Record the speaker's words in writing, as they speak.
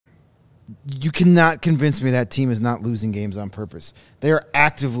You cannot convince me that team is not losing games on purpose. They are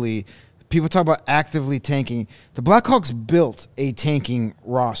actively – people talk about actively tanking. The Blackhawks built a tanking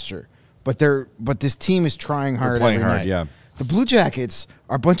roster, but this team is trying hard every night. Yeah. The Blue Jackets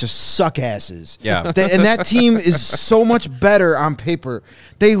are a bunch of suck-asses. Yeah. And that team is so much better on paper.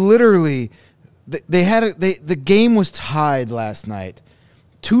 They literally – the game was tied last night.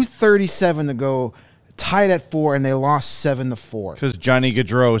 2:37 to go. Tied at 4, and they lost 7-4. Because Johnny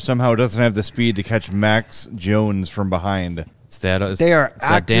Gaudreau somehow doesn't have the speed to catch Max Jones from behind. They are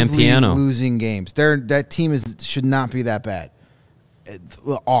actively losing games. That team should not be that bad. It's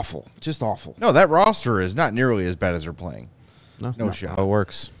awful, just awful. No, that roster is not nearly as bad as they're playing. No shot. It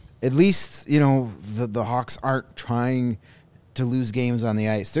works. At least the Hawks aren't trying to lose games on the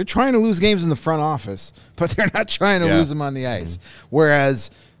ice. They're trying to lose games in the front office, but they're not trying to lose them on the ice.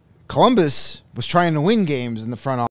 Whereas Columbus was trying to win games in the front office.